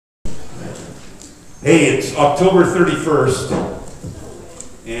Hey, it's October 31st,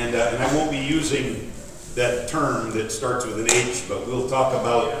 and I won't be using that term that starts with an H, but we'll talk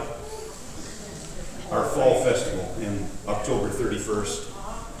about our fall festival in October 31st.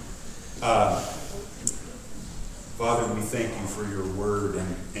 Father, we thank you for your word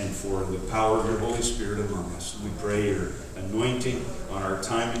and for the power of your Holy Spirit among us. We pray your anointing on our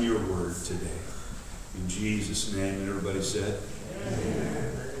time in your word today. In Jesus' name, and everybody said,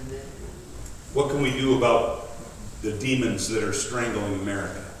 amen. What can we do about the demons that are strangling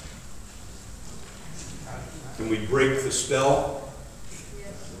America? Can we break the spell?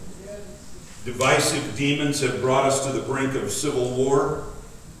 Divisive demons have brought us to the brink of civil war.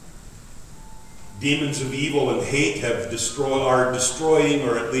 Demons of evil and hate are destroying,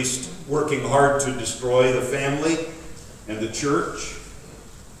 or at least working hard to destroy, the family and the church.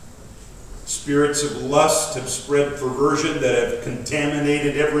 Spirits of lust have spread perversion that have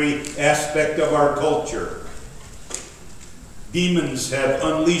contaminated every aspect of our culture. Demons have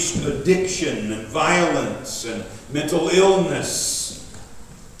unleashed addiction and violence and mental illness.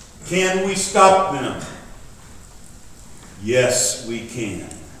 Can we stop them? Yes, we can.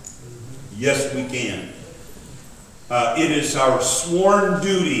 Yes, we can. It is our sworn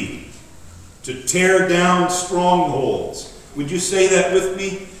duty to tear down strongholds. Would you say that with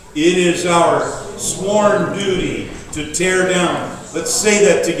me? It is our sworn duty to tear down. Let's say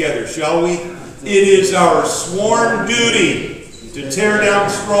that together, shall we? It is our sworn duty to tear down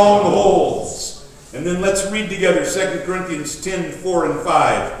strongholds. And then let's read together 2 Corinthians 10, 4 and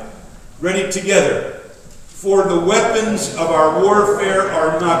 5. Ready together. For the weapons of our warfare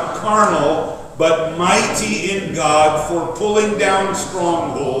are not carnal, but mighty in God for pulling down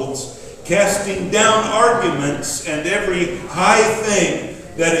strongholds, casting down arguments and every high thing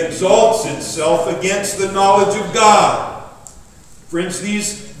that exalts itself against the knowledge of God. Friends,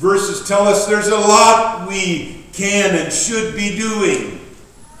 these verses tell us there's a lot we can and should be doing.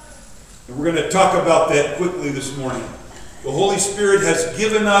 And we're going to talk about that quickly this morning. The Holy Spirit has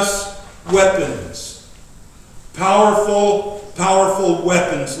given us weapons. Powerful, powerful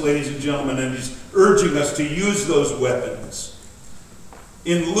weapons, ladies and gentlemen, and He's urging us to use those weapons.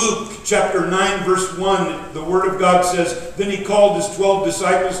 In Luke chapter 9, verse 1, the Word of God says, Then He called His 12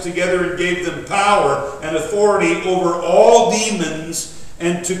 disciples together and gave them power and authority over all demons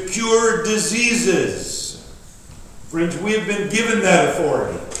and to cure diseases. Friends, we have been given that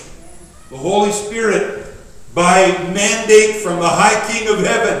authority. The Holy Spirit, by mandate from the High King of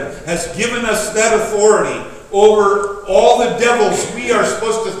Heaven, has given us that authority over all the devils. We are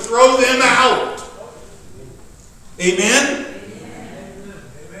supposed to throw them out. Amen?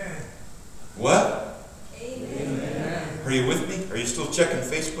 What? Amen. Are you with me? Are you still checking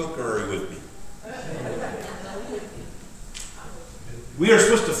Facebook, or are you with me? We are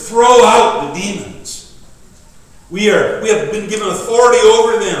supposed to throw out the demons. We have been given authority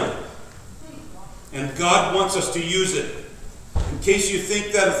over them. And God wants us to use it. In case you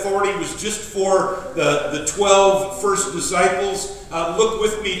think that authority was just for the 12 first disciples, look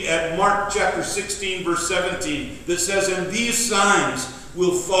with me at Mark chapter 16, verse 17, that says, And these signs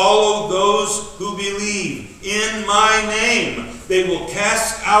will follow those who believe. In my name they will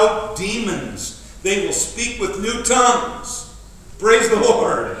cast out demons. They will speak with new tongues. Praise the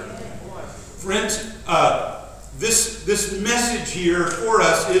Lord. Friends, this message here for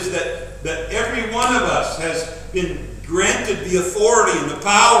us is that every one of us has been granted the authority and the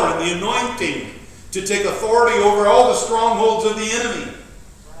power and the anointing to take authority over all the strongholds of the enemy.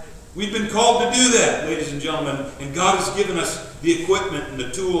 We've been called to do that, ladies and gentlemen, and God has given us the equipment and the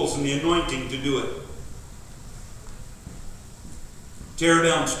tools and the anointing to do it. Tear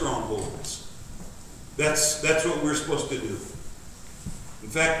down strongholds. That's what we're supposed to do. In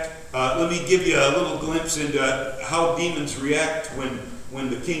fact, let me give you a little glimpse into how demons react when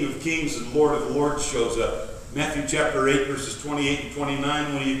the King of Kings and Lord of Lords shows up. Matthew chapter 8, verses 28 and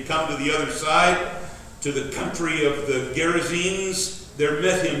 29, when he had come to the other side, to the country of the Gerasenes, there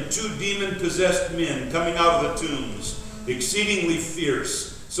met him 2 demon-possessed men coming out of the tombs, exceedingly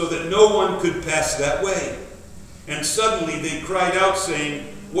fierce, so that no one could pass that way. And suddenly they cried out, saying,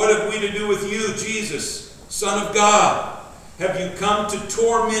 What have we to do with you, Jesus, Son of God? Have you come to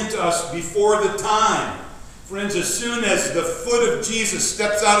torment us before the time? Friends, as soon as the foot of Jesus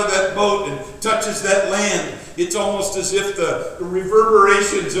steps out of that boat and touches that land, it's almost as if the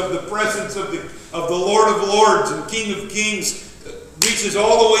reverberations of the presence of the Lord of Lords and King of Kings reaches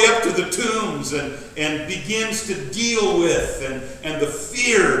all the way up to the tombs and begins to deal with and the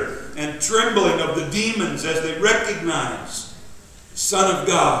fear and trembling of the demons as they recognize Son of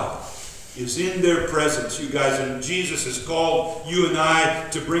God. is in their presence, you guys. And Jesus has called you and I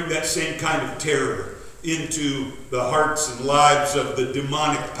to bring that same kind of terror into the hearts and lives of the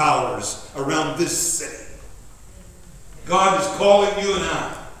demonic powers around this city. God is calling you and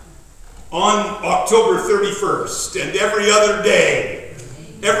I on October 31st and every other day,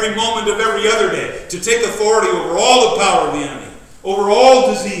 every moment of every other day, to take authority over all the power of the enemy, over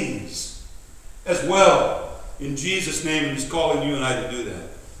all disease as well, in Jesus' name. And He's calling you and I to do that.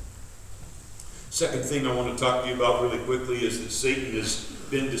 Second thing I want to talk to you about really quickly is that Satan has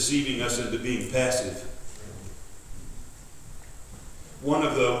been deceiving us into being passive. One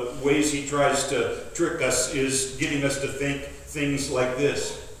of the ways he tries to trick us is getting us to think things like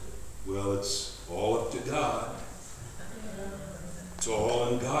this. Well, it's all up to God. It's all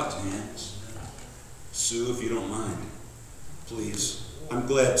in God's hands. Sue, if you don't mind, please. I'm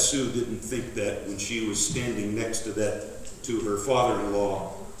glad Sue didn't think that when she was standing next to her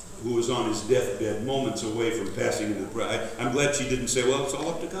father-in-law, who was on his deathbed, moments away from passing into the bride. I'm glad she didn't say, well, it's all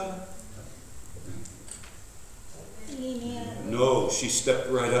up to God. Amen. No, she stepped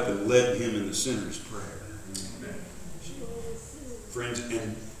right up and led him in the sinner's prayer. Friends,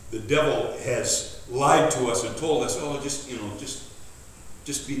 and the devil has lied to us and told us, oh, just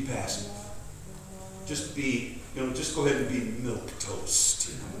be passive. Just go ahead and be milk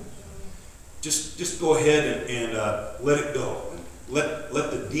toast. Just go ahead and let it go. Let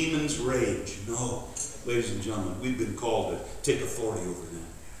the demons rage. No, ladies and gentlemen, we've been called to take authority over them.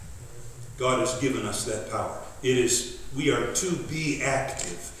 God has given us that power. We are to be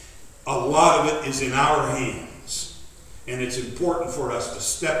active. A lot of it is in our hands. And it's important for us to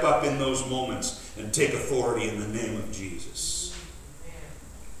step up in those moments and take authority in the name of Jesus.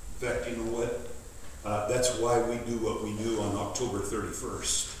 In fact, you know what? That's why we do what we do on October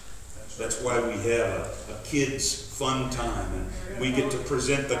 31st. That's why we have a kids' fun time, and we get to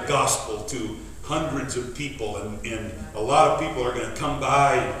present the gospel to hundreds of people, and a lot of people are going to come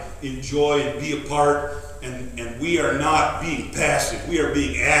by and enjoy and be a part, and we are not being passive. We are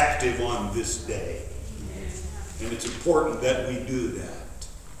being active on this day. And it's important that we do that.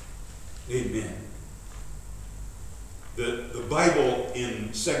 Amen. The Bible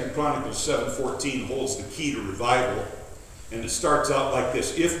in 2 Chronicles 7:14 holds the key to revival. And it starts out like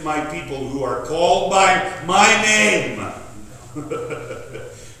this: if my people who are called by my name.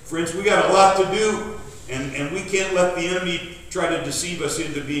 Friends, we got a lot to do, and we can't let the enemy try to deceive us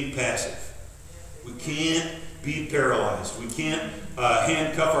into being passive. We can't be paralyzed. We can't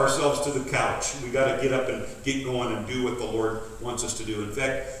handcuff ourselves to the couch. We got to get up and get going and do what the Lord wants us to do. In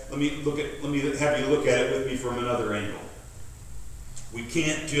fact, let me have you look at it with me from another angle. We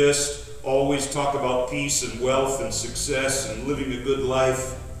can't just always talk about peace and wealth and success and living a good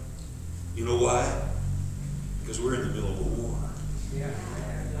life. You know why? Because we're in the middle of a war.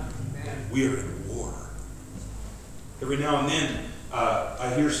 We are in a war. Every now and then,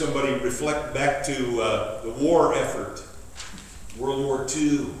 I hear somebody reflect back to the war effort, World War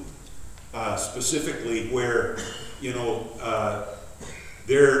II, specifically, where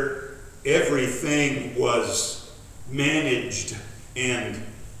everything was managed and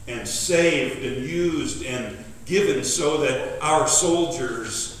saved and used and given so that our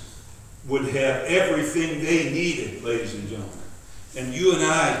soldiers would have everything they needed, ladies and gentlemen. And you and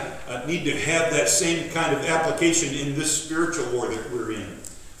I need to have that same kind of application in this spiritual war that we're in.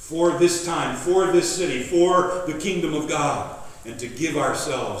 For this time, for this city, for the kingdom of God. And to give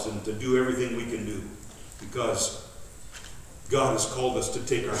ourselves and to do everything we can do. Because God has called us to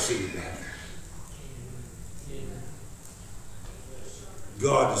take our city back.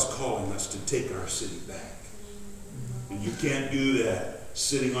 God is calling us to take our city back. And you can't do that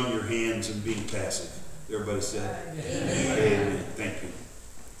sitting on your hands and being passive. Everybody said? Amen. Amen. Thank you.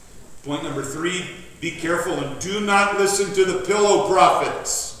 Point number 3, be careful and do not listen to the pillow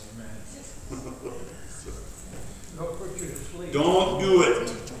prophets. Don't do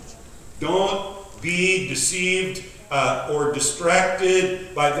it. Don't be deceived or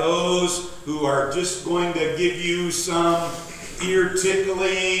distracted by those who are just going to give you some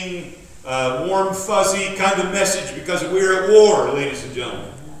ear-tickling, warm, fuzzy kind of message, because we're at war, ladies and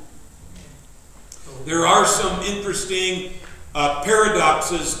gentlemen. There are some interesting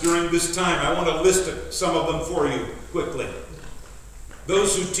paradoxes during this time. I want to list some of them for you quickly.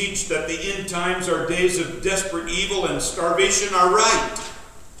 Those who teach that the end times are days of desperate evil and starvation are right.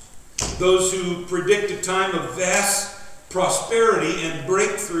 Those who predict a time of vast prosperity and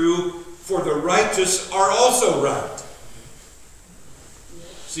breakthrough for the righteous are also right.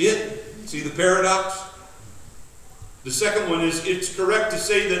 See it? See the paradox? The second one is, it's correct to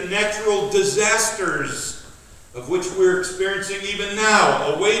say that natural disasters of which we're experiencing even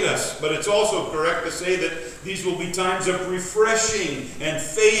now, await us. But it's also correct to say that these will be times of refreshing and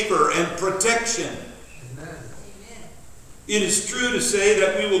favor and protection. Amen. It is true to say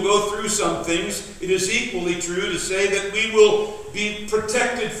that we will go through some things. It is equally true to say that we will be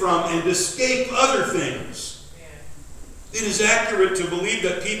protected from and escape other things. It is accurate to believe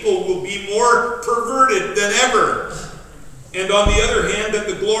that people will be more perverted than ever. And on the other hand, that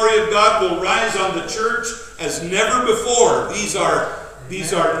the glory of God will rise on the church as never before.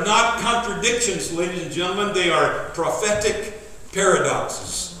 These are not contradictions, ladies and gentlemen. They are prophetic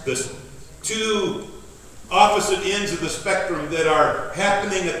paradoxes. The two opposite ends of the spectrum that are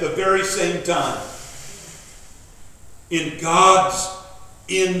happening at the very same time in God's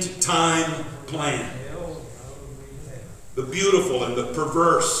end time plan. The beautiful and the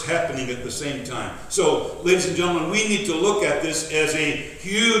perverse happening at the same time. So, ladies and gentlemen, we need to look at this as a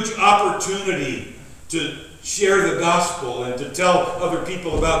huge opportunity to share the gospel and to tell other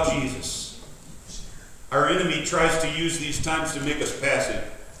people about Jesus. Our enemy tries to use these times to make us passive,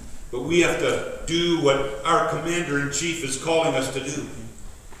 but we have to do what our commander-in-chief is calling us to do.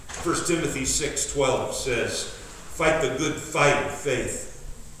 1 Timothy 6:12 says, "Fight the good fight of faith."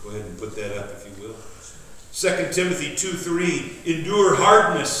 Go ahead and put that up if you will. 2 Timothy 2:3, "Endure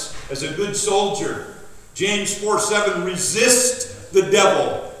hardness as a good soldier." James 4:7, "Resist the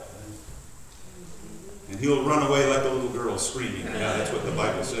devil, and he'll run away like a little girl screaming." Yeah, that's what the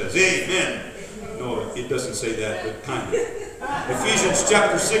Bible says. Amen. No, it doesn't say that, but kind of. Ephesians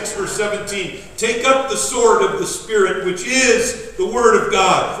chapter 6, verse 17, "Take up the sword of the Spirit, which is the Word of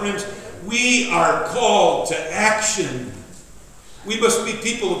God." Friends, we are called to action. We must be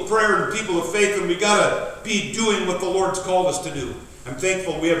people of prayer and people of faith, and we got to be doing what the Lord's called us to do. I'm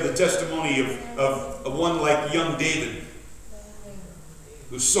thankful we have the testimony of one like young David,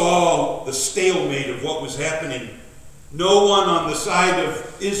 who saw the stalemate of what was happening. No one on the side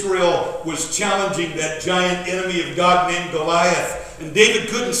of Israel was challenging that giant enemy of God named Goliath, and David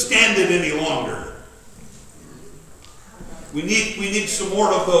couldn't stand it any longer. We need some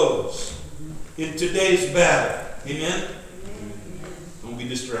more of those in today's battle. Amen? Don't be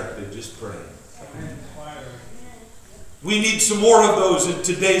distracted, just pray. We need some more of those in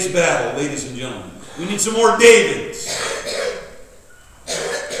today's battle, ladies and gentlemen. We need some more Davids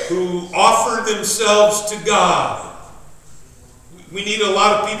who offer themselves to God. We need a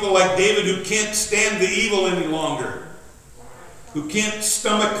lot of people like David who can't stand the evil any longer, who can't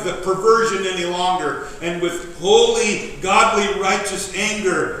stomach the perversion any longer, and with holy, godly, righteous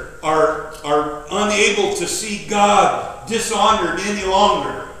anger are unable to see God dishonored any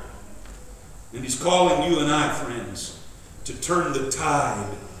longer. And He's calling you and I, friends, to turn the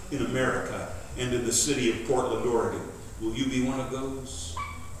tide in America and in the city of Portland, Oregon. Will you be one of those?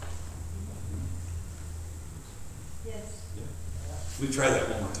 Yes. We try that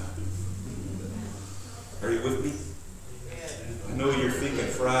one more time. Are you with me? I know you're thinking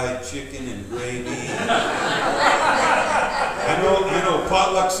fried chicken and gravy. I know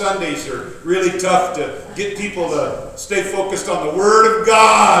potluck Sundays are really tough to get people to stay focused on the Word of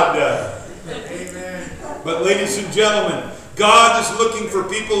God. Amen. But ladies and gentlemen, God is looking for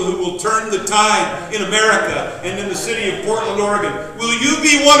people who will turn the tide in America and in the city of Portland, Oregon. Will you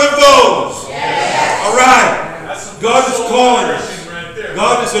be one of those? Yes. All right. God is calling us. Right,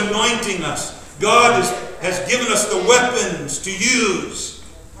 God is anointing us. God has given us the weapons to use.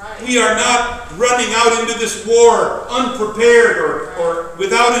 We are not running out into this war unprepared or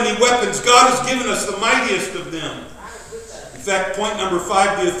without any weapons. God has given us the mightiest of them. In fact, point number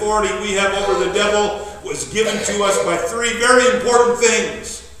 5, the authority we have over the devil was given to us by 3 very important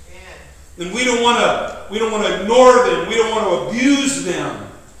things. And we don't want to ignore them. We don't want to abuse them.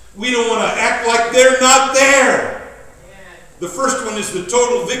 We don't want to act like they're not there. The first one is the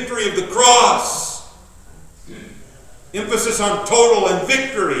total victory of the cross. Emphasis on total and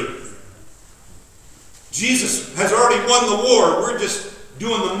victory. Jesus has already won the war. We're just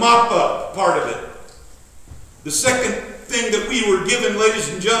doing the mop-up part of it. The second thing that we were given, ladies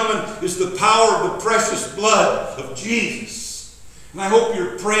and gentlemen, is the power of the precious blood of Jesus. And I hope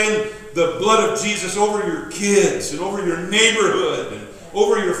you're praying the blood of Jesus over your kids and over your neighborhood and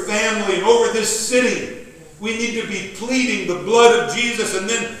over your family and over this city. We need to be pleading the blood of Jesus. And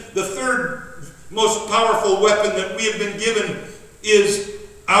then the third most powerful weapon that we have been given is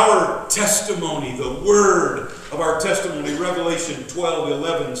our testimony, the word of our testimony. Revelation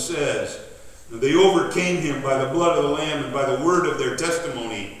 12:11 says, "They overcame him by the blood of the Lamb and by the word of their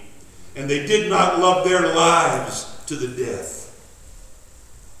testimony, and they did not love their lives to the death."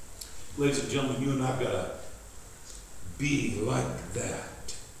 Ladies and gentlemen, you and I've got to be like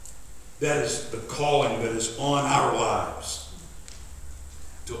that. That is the calling that is on our lives.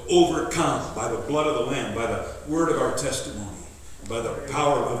 To overcome by the blood of the Lamb, by the word of our testimony, by the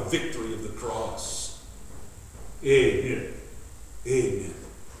power of the victory of the cross. Amen. Amen.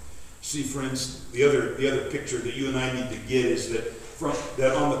 See, friends, the other picture that you and I need to get is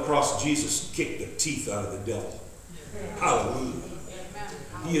that on the cross Jesus kicked the teeth out of the devil. Hallelujah.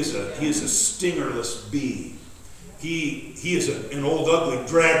 He is a stingerless bee. He is an old ugly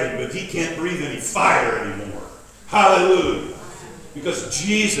dragon, but he can't breathe any fire anymore. Hallelujah. Because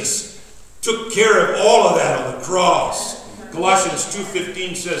Jesus took care of all of that on the cross. Colossians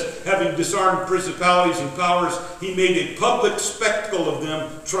 2:15 says, having disarmed principalities and powers, he made a public spectacle of them,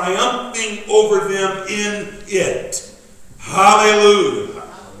 triumphing over them in it. Hallelujah.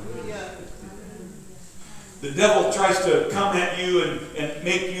 The devil tries to come at you and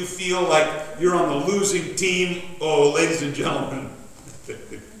make you feel like you're on the losing team. Oh, ladies and gentlemen,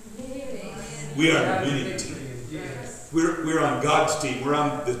 we are the winning team. We're on God's team. We're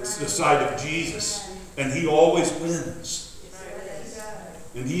on the side of Jesus. And he always wins.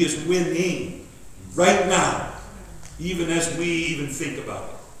 And he is winning right now, even as we even think about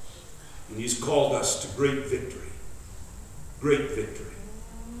it. And he's called us to great victory. Great victory.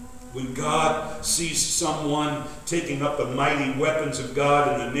 When God sees someone taking up the mighty weapons of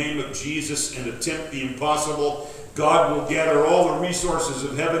God in the name of Jesus and attempt the impossible, God will gather all the resources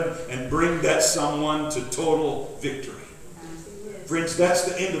of heaven and bring that someone to total victory. Friends, that's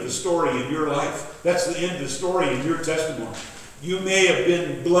the end of the story in your life. That's the end of the story in your testimony. You may have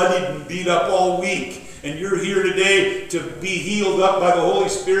been bloodied and beat up all week, and you're here today to be healed up by the Holy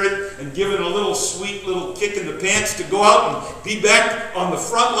Spirit and given a little sweet little kick in the pants to go out and be back on the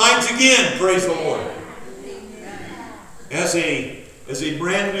front lines again. Praise the Lord. As a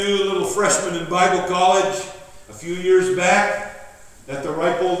brand new little freshman in Bible college, a few years back, at the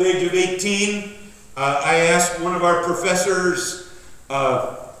ripe old age of 18, I asked one of our professors,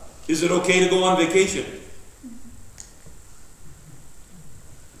 is it okay to go on vacation?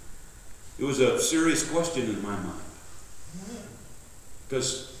 It was a serious question in my mind.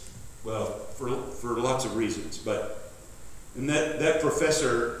 Because, well, for lots of reasons. And that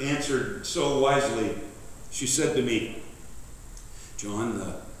professor answered so wisely. She said to me, John,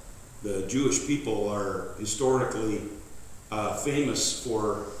 the Jewish people are historically famous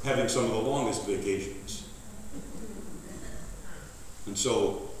for having some of the longest vacations. And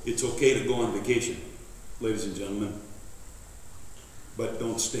so it's okay to go on vacation, ladies and gentlemen, but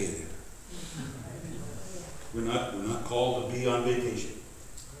don't stay there. We're not called to be on vacation.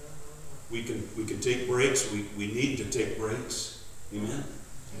 We can take breaks. We need to take breaks. Amen?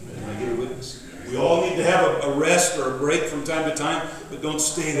 Can I get a witness? We all need to have a rest or a break from time to time, but don't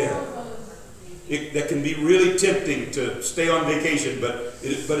stay there. That can be really tempting to stay on vacation, but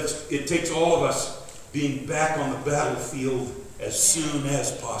it takes all of us being back on the battlefield as soon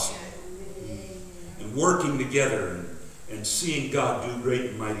as possible. And working together and seeing God do great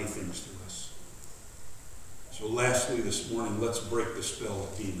and mighty things to us. So lastly this morning, let's break the spell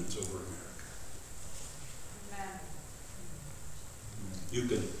of demons over America.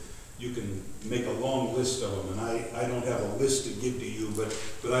 You can make a long list of them, and I don't have a list to give to you, but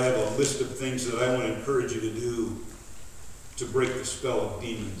I have a list of things that I want to encourage you to do to break the spell of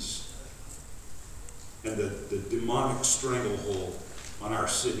demons and the demonic stranglehold on our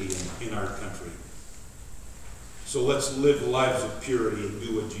city and in our country. So let's live lives of purity and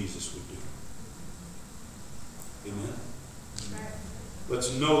do what Jesus would do. Amen?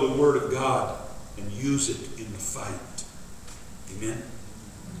 Let's know the Word of God and use it in the fight. Amen?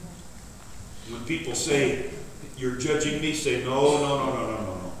 When people say, you're judging me, say,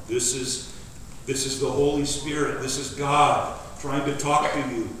 no. This is the Holy Spirit. This is God trying to talk to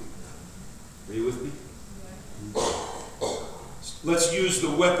you. Are you with me? Let's use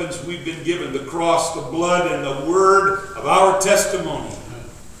the weapons we've been given, the cross, the blood, and the word of our testimony.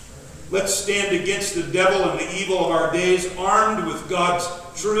 Let's stand against the devil and the evil of our days, armed with God's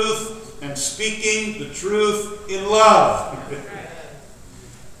truth and speaking the truth in love.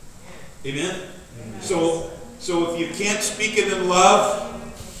 Amen? So if you can't speak it in love,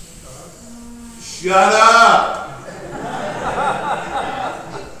 shut up.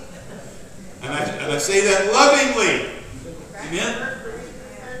 And I say that lovingly. Amen?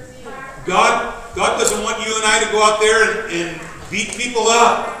 God doesn't want you and I to go out there and beat people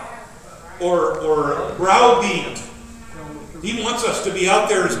up or browbeat. He wants us to be out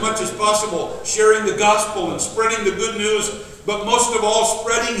there as much as possible, sharing the gospel and spreading the good news, but most of all,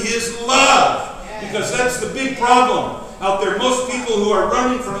 spreading His love. Because that's the big problem out there. Most people who are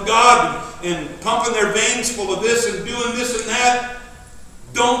running from God and pumping their veins full of this and doing this and that,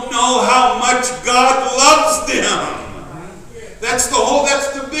 don't know how much God loves them. That's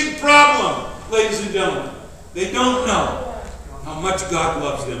the big problem, ladies and gentlemen. They don't know how much God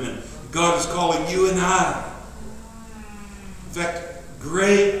loves them, and God is calling you and I. In fact,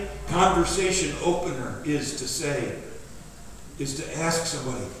 great conversation opener is to ask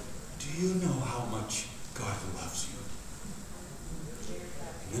somebody, do you know how much God loves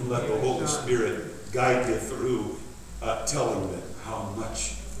you? And let the Holy Spirit guide you through telling them how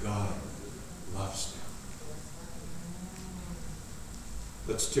much God loves them.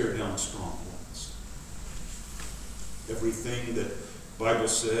 Let's tear down strongholds. Everything that the Bible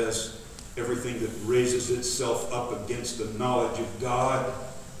says, everything that raises itself up against the knowledge of God,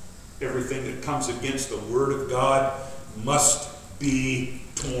 everything that comes against the Word of God must be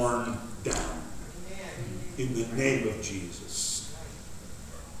torn down. In the name of Jesus.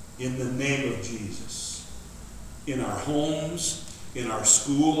 In the name of Jesus. In our homes, in our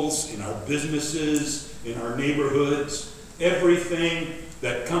schools, in our businesses, in our neighborhoods, everything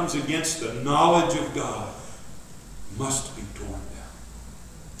that comes against the knowledge of God must be torn down.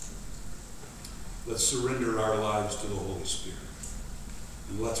 Let's surrender our lives to the Holy Spirit.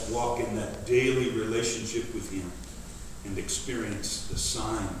 And let's walk in that daily relationship with Him and experience the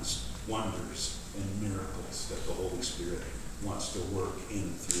signs, wonders, and miracles that the Holy Spirit wants to work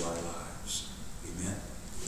in through our lives. Amen.